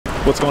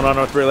What's going on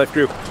with Prairie Life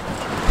crew?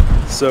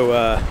 So,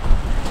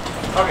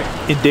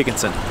 in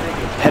Dickinson,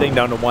 heading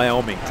down to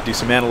Wyoming to do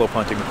some antelope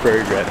hunting with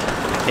Prairie Grit,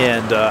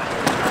 and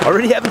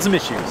already having some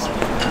issues.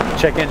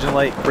 Check engine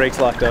light,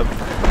 brakes locked up,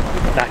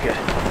 not good.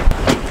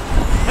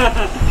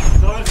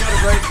 Someone's got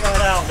to break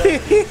that out.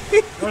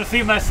 You want to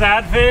see my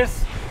sad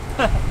face?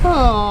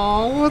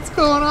 Oh, what's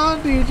going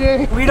on,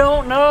 DJ? We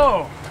don't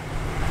know.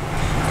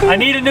 I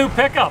need a new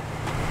pickup.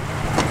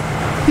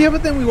 Yeah,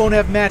 but then we won't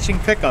have matching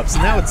pickups,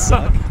 and that would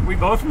suck. We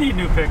both need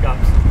new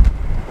pickups.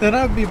 Then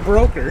I would be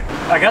broker.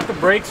 I got the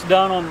brakes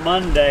done on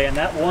Monday, and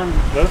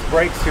those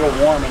brakes feel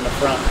warm in the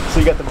front. So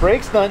you got the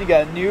brakes done, you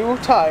got new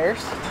tires.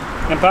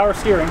 And power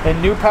steering.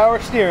 And new power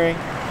steering.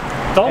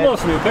 It's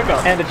almost new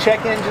pickup. And a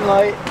check engine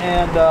light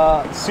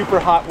and super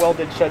hot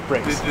welded shed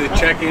brakes. The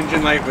check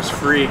engine light was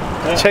free.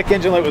 The check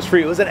engine light was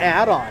free. It was an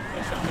add-on.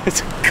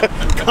 It's a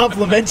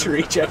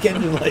complimentary check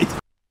engine light.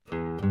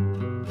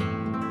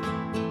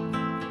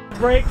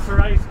 Brakes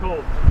are ice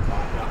cold.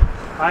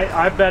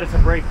 I bet it's a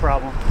brake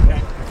problem.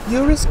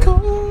 You're as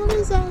cold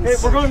as ice. Hey,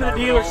 we're going to the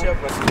dealership.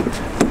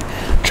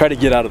 Try to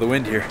get out of the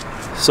wind here.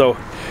 So,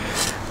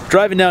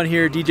 driving down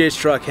here, DJ's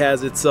truck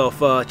has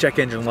itself a check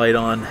engine light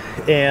on,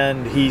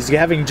 and he's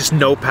having just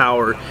no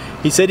power.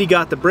 He said he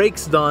got the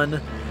brakes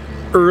done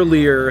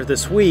earlier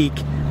this week,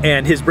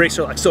 and his brakes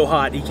are like so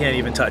hot he can't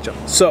even touch them.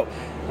 So,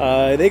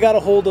 they got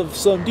a hold of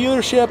some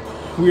dealership.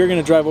 We are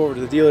going to drive over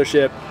to the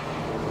dealership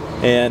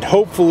and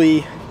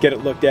hopefully get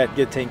it looked at,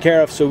 get it taken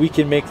care of, so we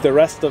can make the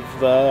rest of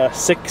the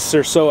 6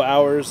 or so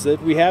hours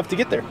that we have to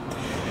get there.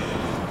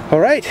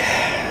 All right,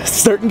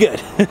 starting good.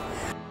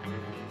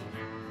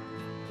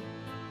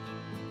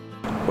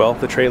 Well,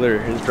 the trailer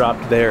is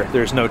dropped there.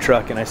 There's no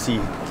truck, and I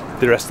see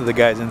the rest of the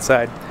guys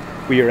inside.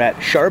 We are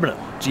at Charbonneau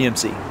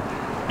GMC,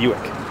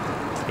 Buick.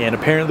 And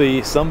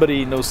apparently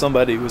somebody knows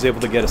somebody who was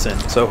able to get us in.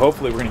 So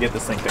hopefully we're gonna get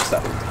this thing fixed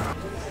up.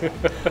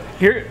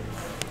 Here,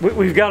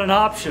 we've got an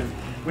option.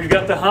 We've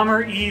got the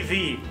Hummer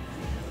EV.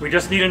 We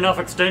just need enough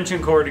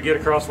extension cord to get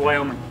across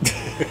Wyoming.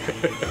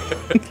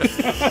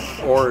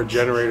 Or a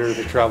generator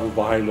to travel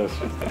behind us.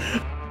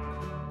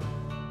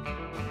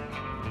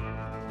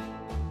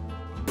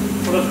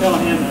 What I was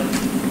telling him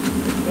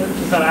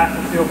is that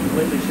axle seal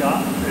completely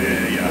shot.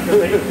 Yeah.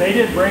 They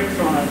did brakes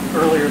on it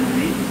earlier in the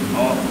week.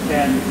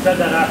 And said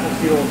that axle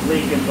seal was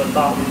leaking, but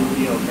thought we would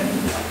be okay.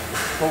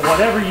 But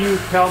whatever you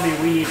tell me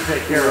we need to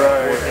take care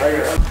of, we'll take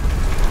care of.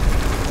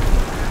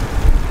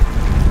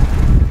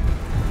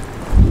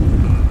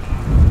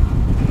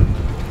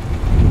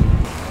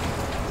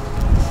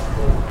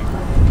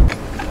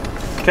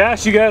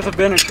 Cash, you guys have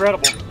been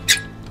incredible.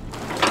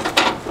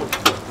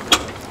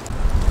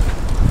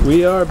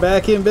 We are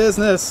back in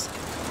business.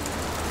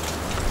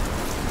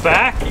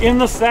 Back in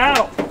the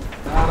saddle.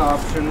 That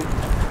option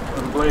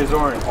was Blaze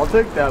Orange. I'll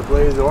take that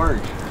Blaze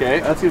Orange.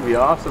 Okay, that's gonna be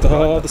awesome.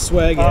 Oh, the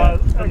swag.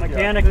 The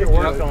mechanic that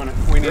worked on it.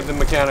 We need the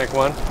mechanic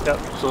one. Yep.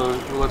 So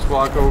let's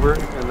walk over,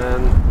 and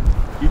then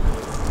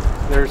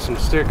there's some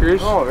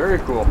stickers. Oh, very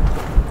cool.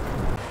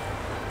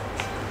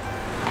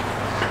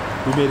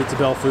 We made it to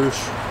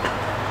Belfouche.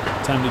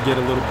 Time to get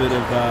a little bit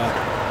of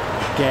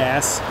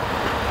gas.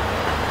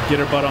 Get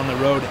our butt on the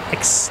road,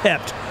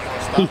 except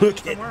look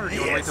at this. Do you want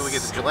to wait till we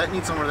get to Gillette?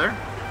 Need somewhere there?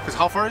 Because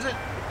how far is it?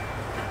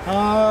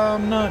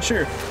 I'm not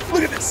sure.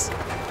 Look at this.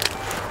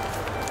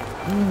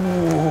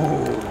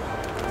 Ooh.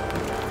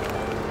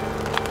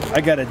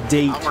 I got a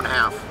date Hour and a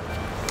half.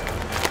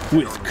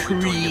 with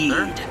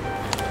Creed.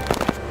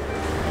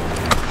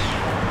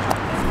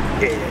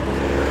 Yeah.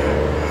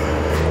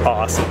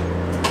 Awesome.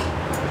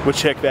 We'll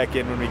check back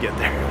in when we get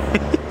there.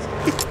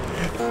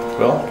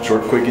 Well,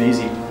 short, quick, and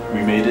easy.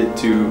 We made it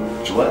to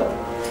Gillette.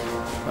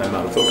 I'm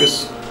out of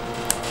focus.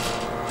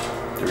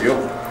 There we go.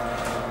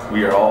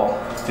 We are all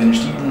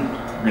finished eating.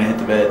 We're gonna hit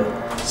the bed.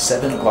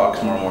 7 o'clock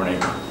tomorrow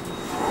morning.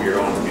 We are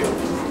on the field.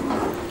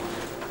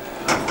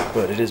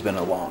 But it has been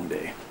a long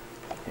day,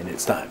 and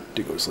it's time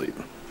to go to sleep.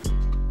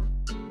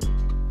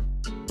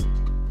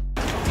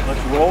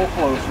 Let's roll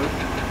closer.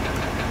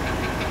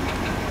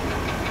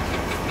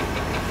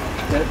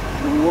 Okay.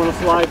 We want to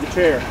slide the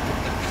chair.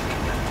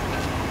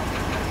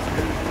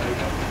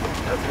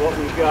 That's what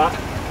we've got.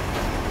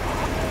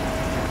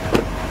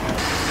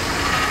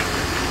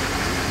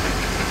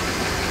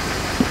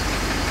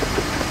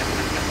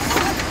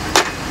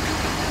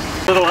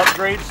 Little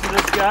upgrades to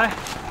this guy.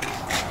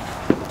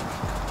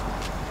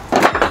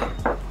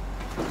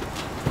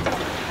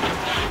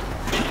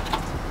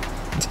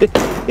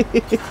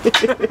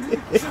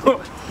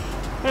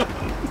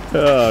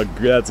 Oh,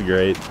 that's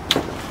great.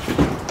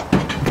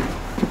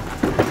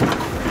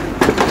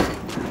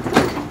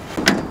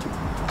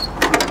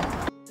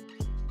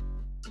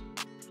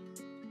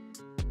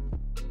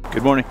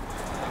 Good morning.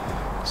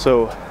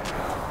 So,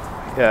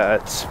 yeah,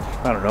 it's,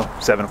 I don't know,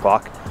 7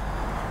 o'clock.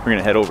 We're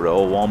gonna head over to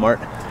old Walmart,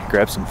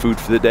 grab some food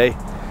for the day.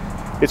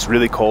 It's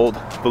really cold,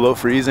 below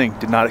freezing.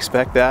 Did not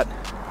expect that.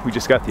 We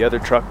just got the other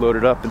truck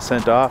loaded up and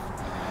sent off.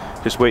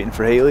 Just waiting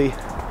for Hailey.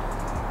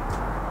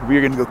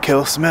 We're gonna go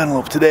kill some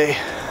antelope today.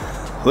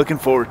 Looking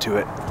forward to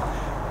it.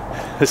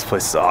 This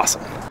place is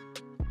awesome.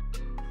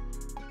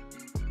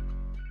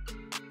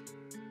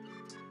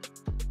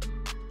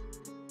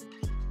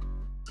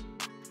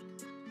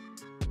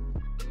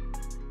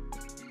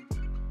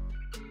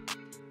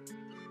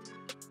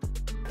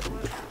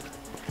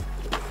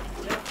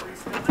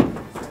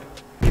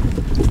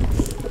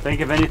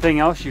 Think of anything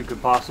else you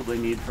could possibly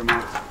need from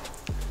us.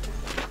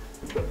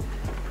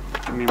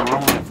 I mean, we're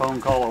only a phone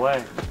call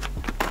away.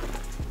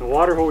 The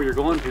water hole you're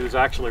going to is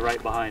actually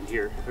right behind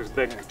here. There's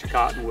big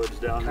cottonwoods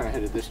down there. Kind of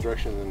headed this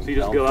direction. And so you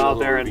just go out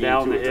there and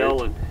down the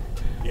hill and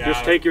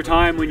just take your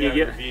time when you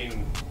get.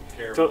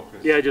 So,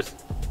 yeah,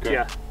 just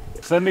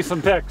send me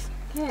some pics.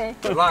 Okay.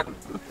 Good luck.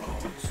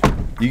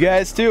 You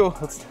guys too.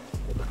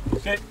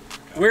 Okay.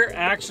 We're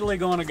actually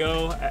going to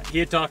go. He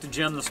had talked to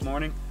Jim this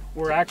morning.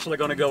 We're actually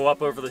going to go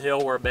up over the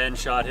hill where Ben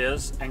shot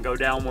his and go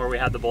down where we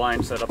had the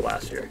blind set up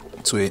last year.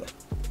 Sweet.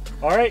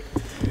 All right.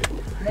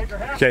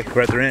 Okay,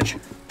 we're at the ranch.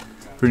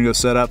 We're gonna go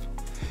set up,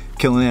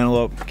 kill an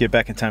antelope, get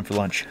back in time for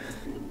lunch.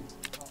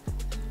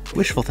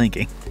 Wishful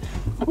thinking.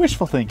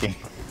 Wishful thinking.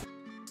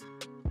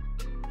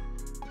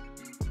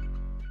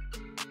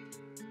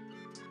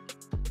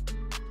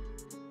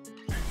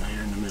 Now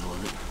you're in the middle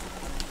of it.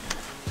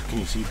 Can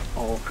you see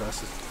all across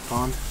the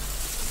pond?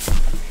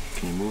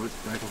 Can you move it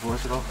back and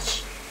forth at all?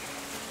 This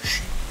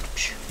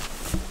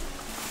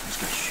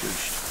guy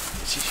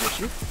shushed. Is he shush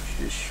you?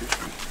 She just shushed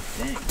me.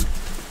 Dang.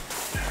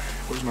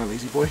 Where's my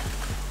lazy boy?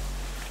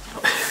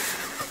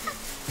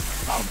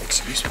 Oh,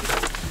 excuse me.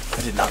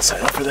 I did not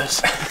sign up for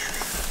this.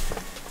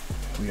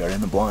 We are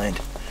in the blind,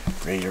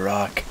 ready to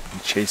rock. We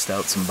chased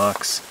out some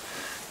bucks.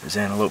 There's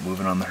antelope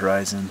moving on the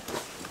horizon.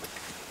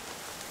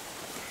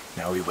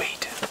 Now we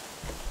wait.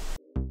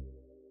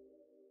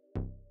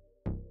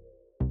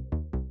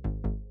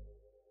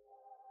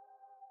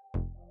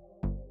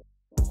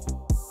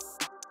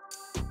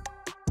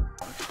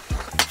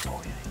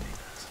 Oh yeah,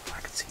 I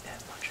can see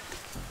that much.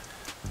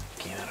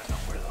 Came out of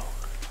nowhere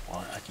though.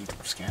 Well, I keep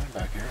scanning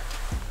back here.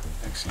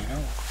 Next thing you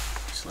know,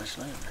 slash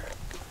land there.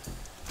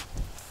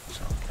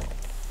 So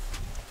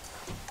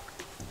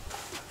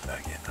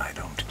again, I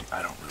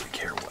don't really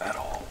care at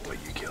all what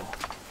you kill.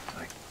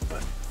 Like,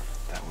 but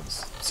that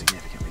one's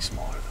significantly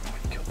smaller than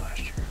what you killed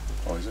last year.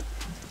 Oh, is it?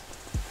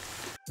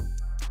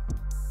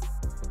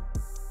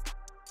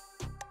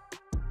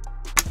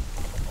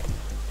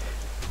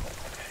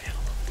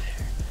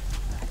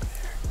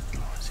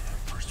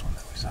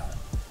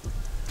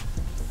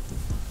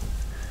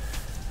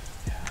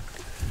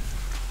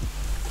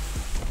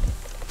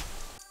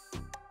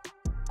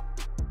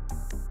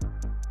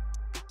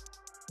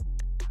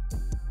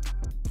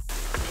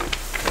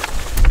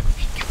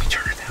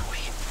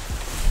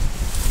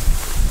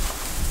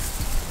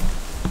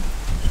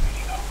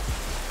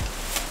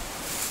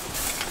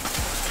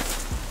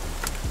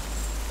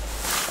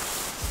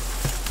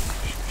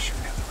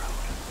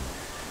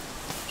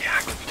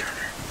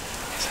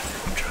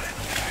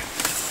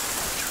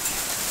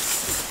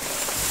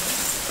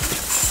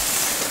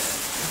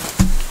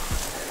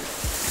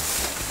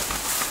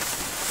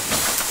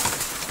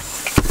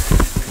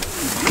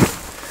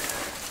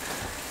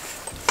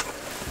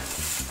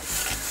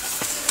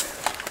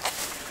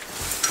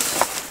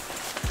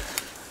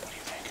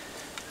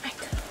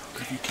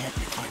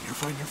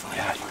 You're fine.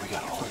 Yeah, we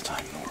got all the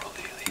time in the world,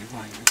 Hailey. You're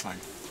fine.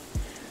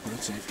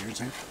 You're safe, you're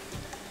safe.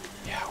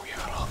 Yeah, we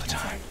got all the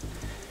time.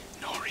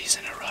 No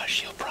reason to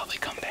rush. He'll probably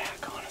come back,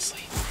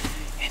 honestly.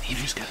 And you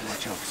just gotta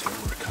watch out, because there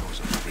were cows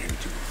over there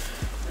too.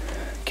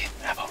 Okay,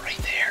 how about right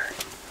there?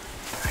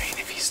 Right,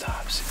 if he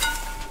stops.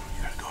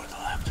 You gotta go to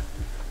the left.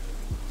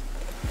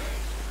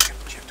 You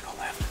have to go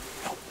left.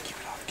 No, keep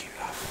it off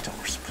until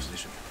we're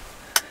positioned.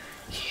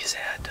 He's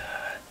at,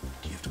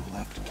 do you have to go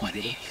left?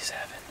 187.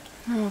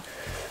 No.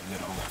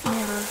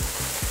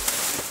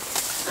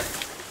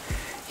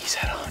 He's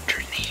at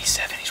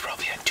 187. He's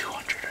probably at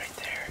 200 right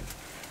there.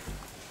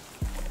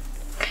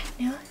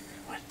 Yeah.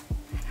 What?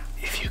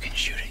 If you can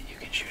shoot it, you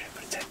can shoot it,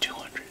 but it's at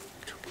 200.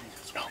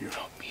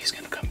 No, he's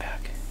gonna come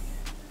back.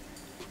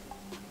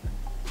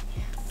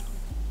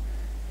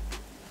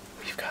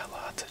 We've got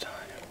lots of time.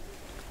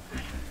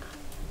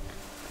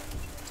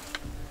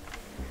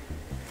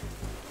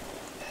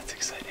 That's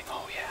exciting.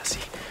 Oh yeah,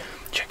 see,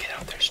 check it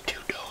out. There's two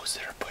does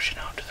that are pushing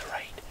out to the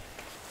right.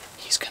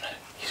 He's gonna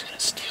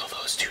steal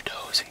those two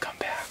does and come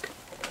back.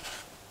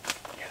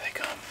 Here they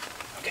come.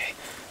 Okay,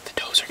 the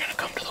does are gonna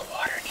come to the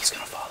water and he's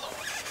gonna follow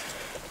them.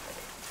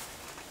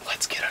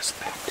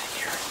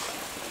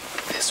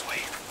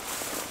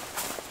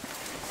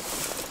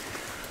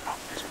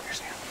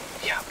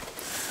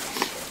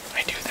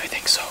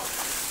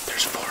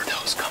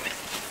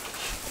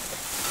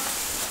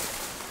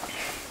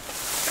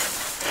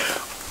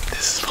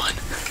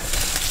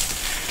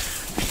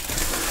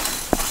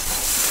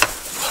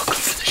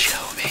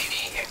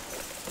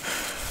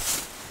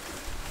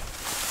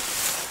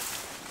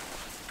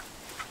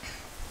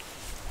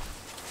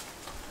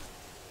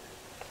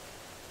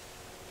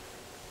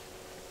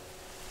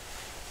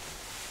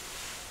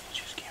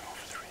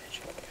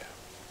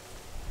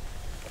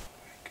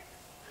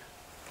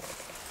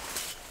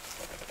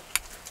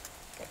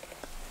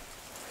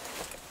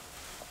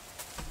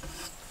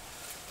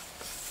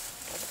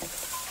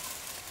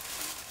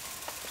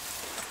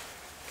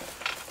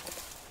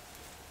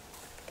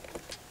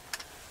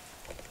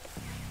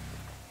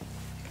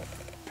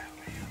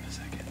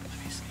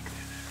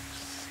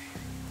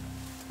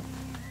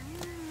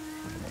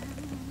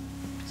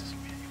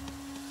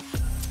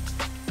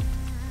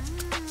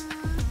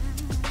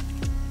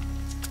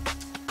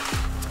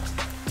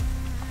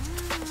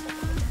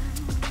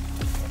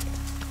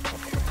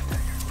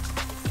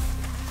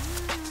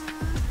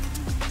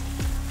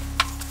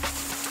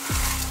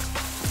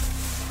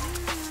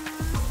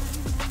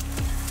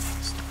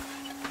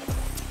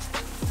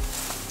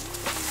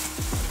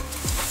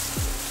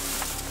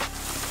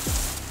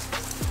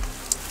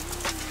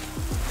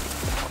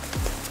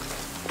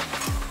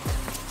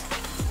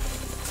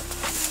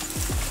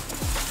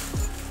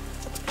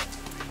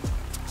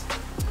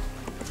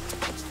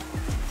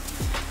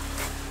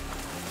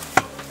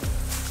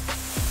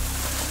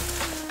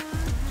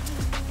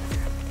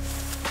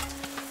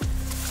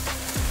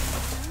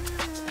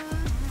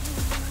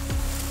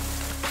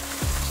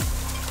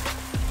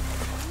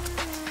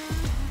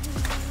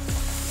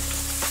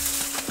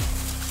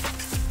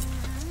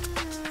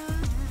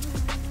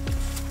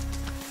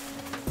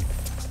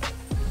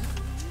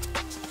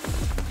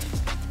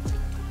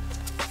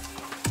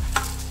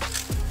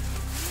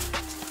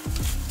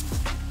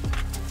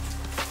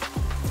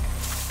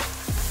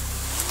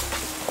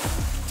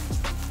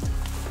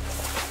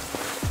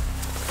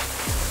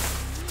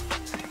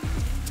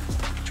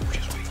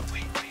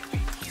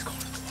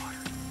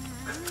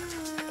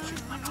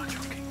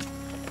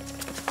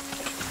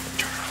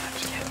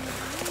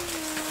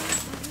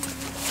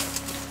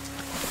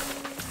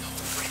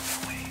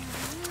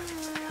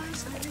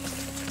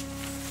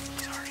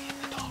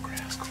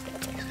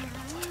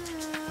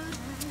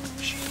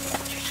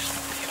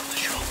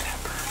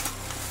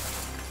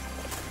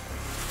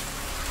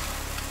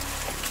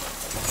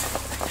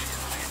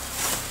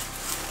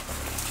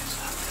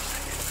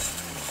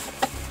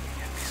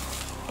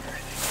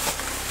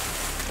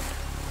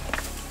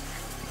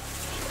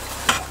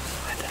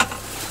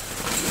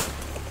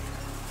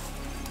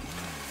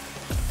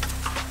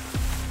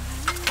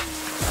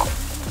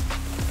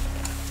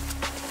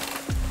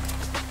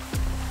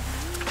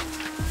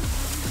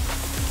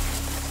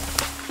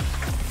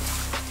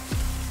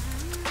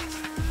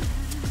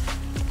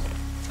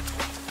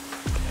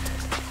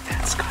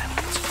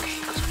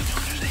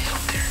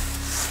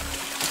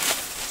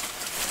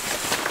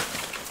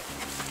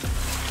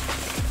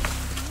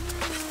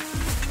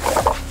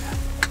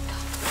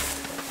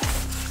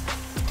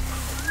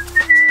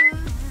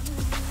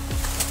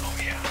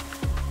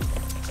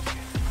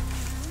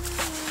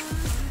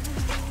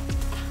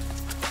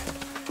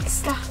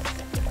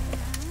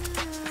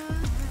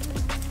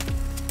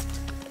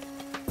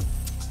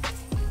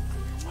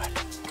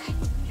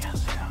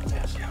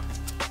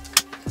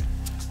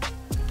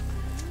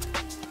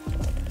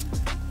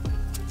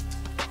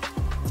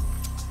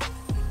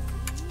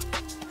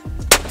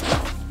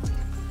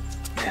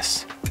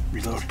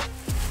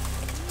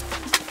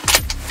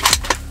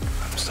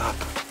 stop.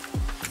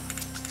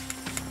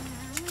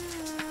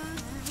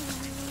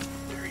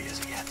 There he is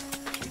again.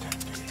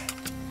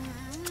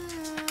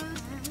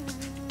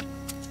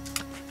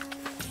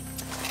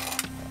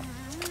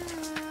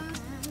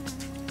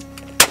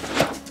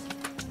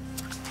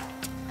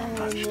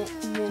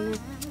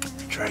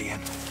 Try again.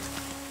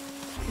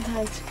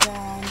 That's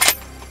bad.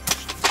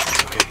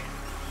 It's okay.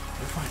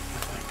 You're fine.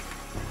 You're fine.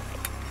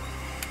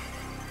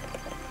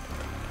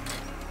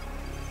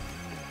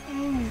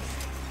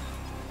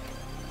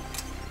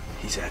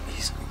 He's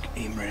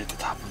aim right at the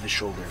top of his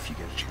shoulder if you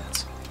get a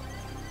chance.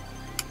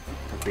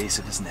 The base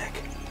of his neck.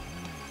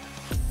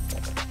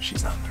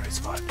 She's not in the right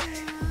spot.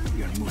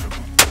 You gotta move her.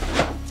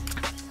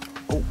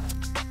 Oh.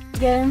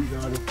 Get him. You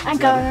got him. I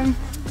got him.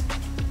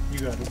 You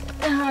got him.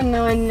 Oh,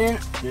 no, I didn't.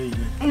 Yeah, you did.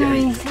 No, Yeah,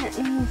 you he's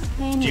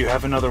staying. Do you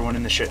have another one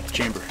in the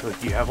chamber? Like,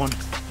 do you have one?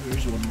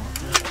 There's one more.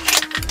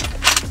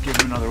 Give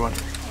him another one.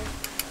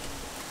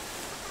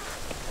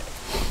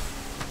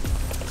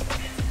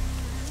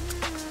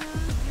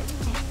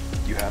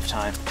 You have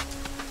time.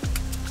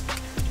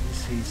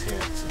 He's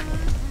here. So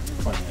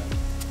find out.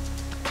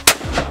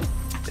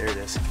 There it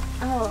is.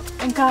 Oh,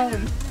 I got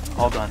him.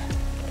 All done.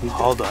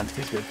 All done.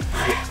 He's good.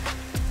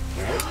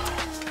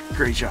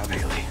 Great job,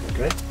 Hailey.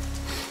 Okay.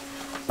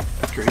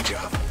 Great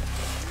job.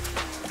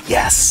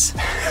 Yes.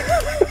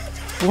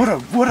 What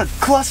a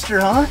cluster,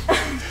 huh?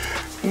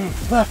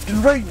 Left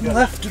and right,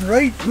 left and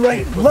right,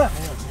 right and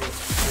left.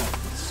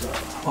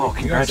 Oh,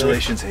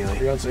 congratulations, Hailey.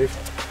 You're on safe.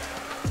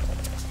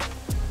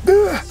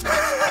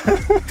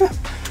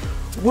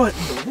 What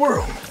in the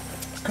world?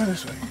 Go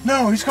this way.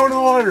 No, he's going to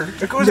the water.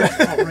 It goes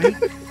Right?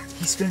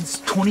 He spends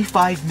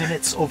 25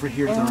 minutes over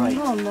here to the right.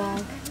 Hold back.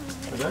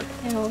 Is that?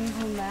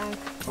 Hold back.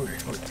 Okay.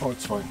 Oh,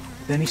 it's fine.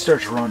 Then he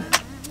starts running.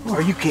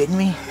 Are you kidding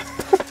me?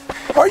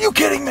 Are you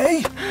kidding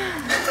me?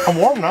 I'm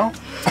warm now.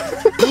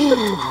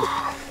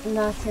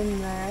 That's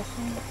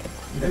embarrassing.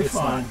 You're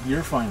fine.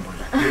 You're fine,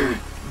 buddy.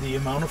 The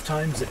amount of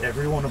times that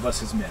every one of us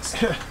has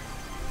missed. Yeah,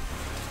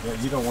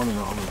 you don't want to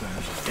know how many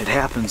times. It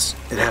happens.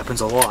 It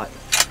happens a lot.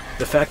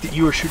 The fact that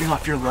you are shooting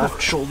off your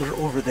left shoulder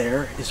over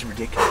there is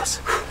ridiculous.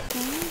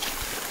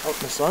 Out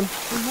in the sun.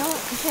 No,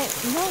 okay,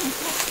 no,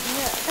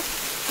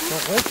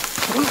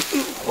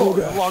 Oh,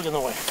 God. Log in the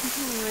way.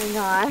 oh my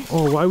gosh.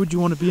 Oh, why would you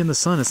want to be in the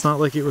sun? It's not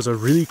like it was a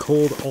really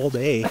cold all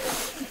day.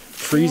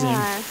 Freezing.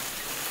 Yeah.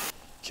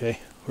 Okay,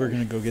 we're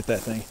gonna go get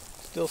that thing.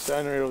 Still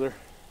standing right over there.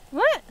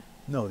 What?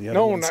 No, the other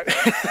No, one's. not.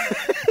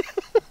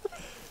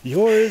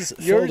 Yours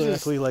Yours folded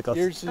is like a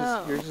yours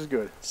Oh. is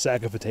good.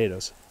 sack of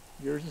potatoes.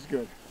 Yours is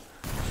good.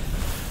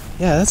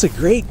 Yeah, that's a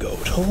great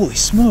goat. Holy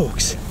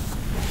smokes.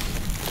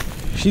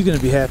 She's gonna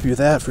be happy with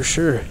that for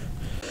sure.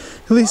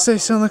 At least I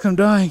sound like I'm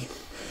dying.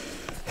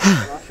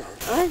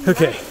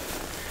 Okay,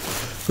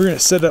 we're gonna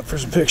set up for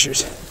some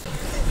pictures.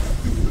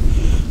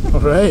 All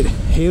right,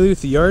 Hailey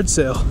with the yard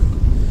sale.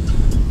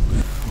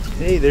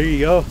 Hey, there you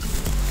go.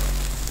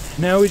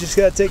 Now we just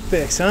gotta take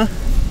pics, huh?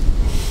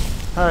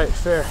 All right,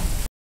 fair.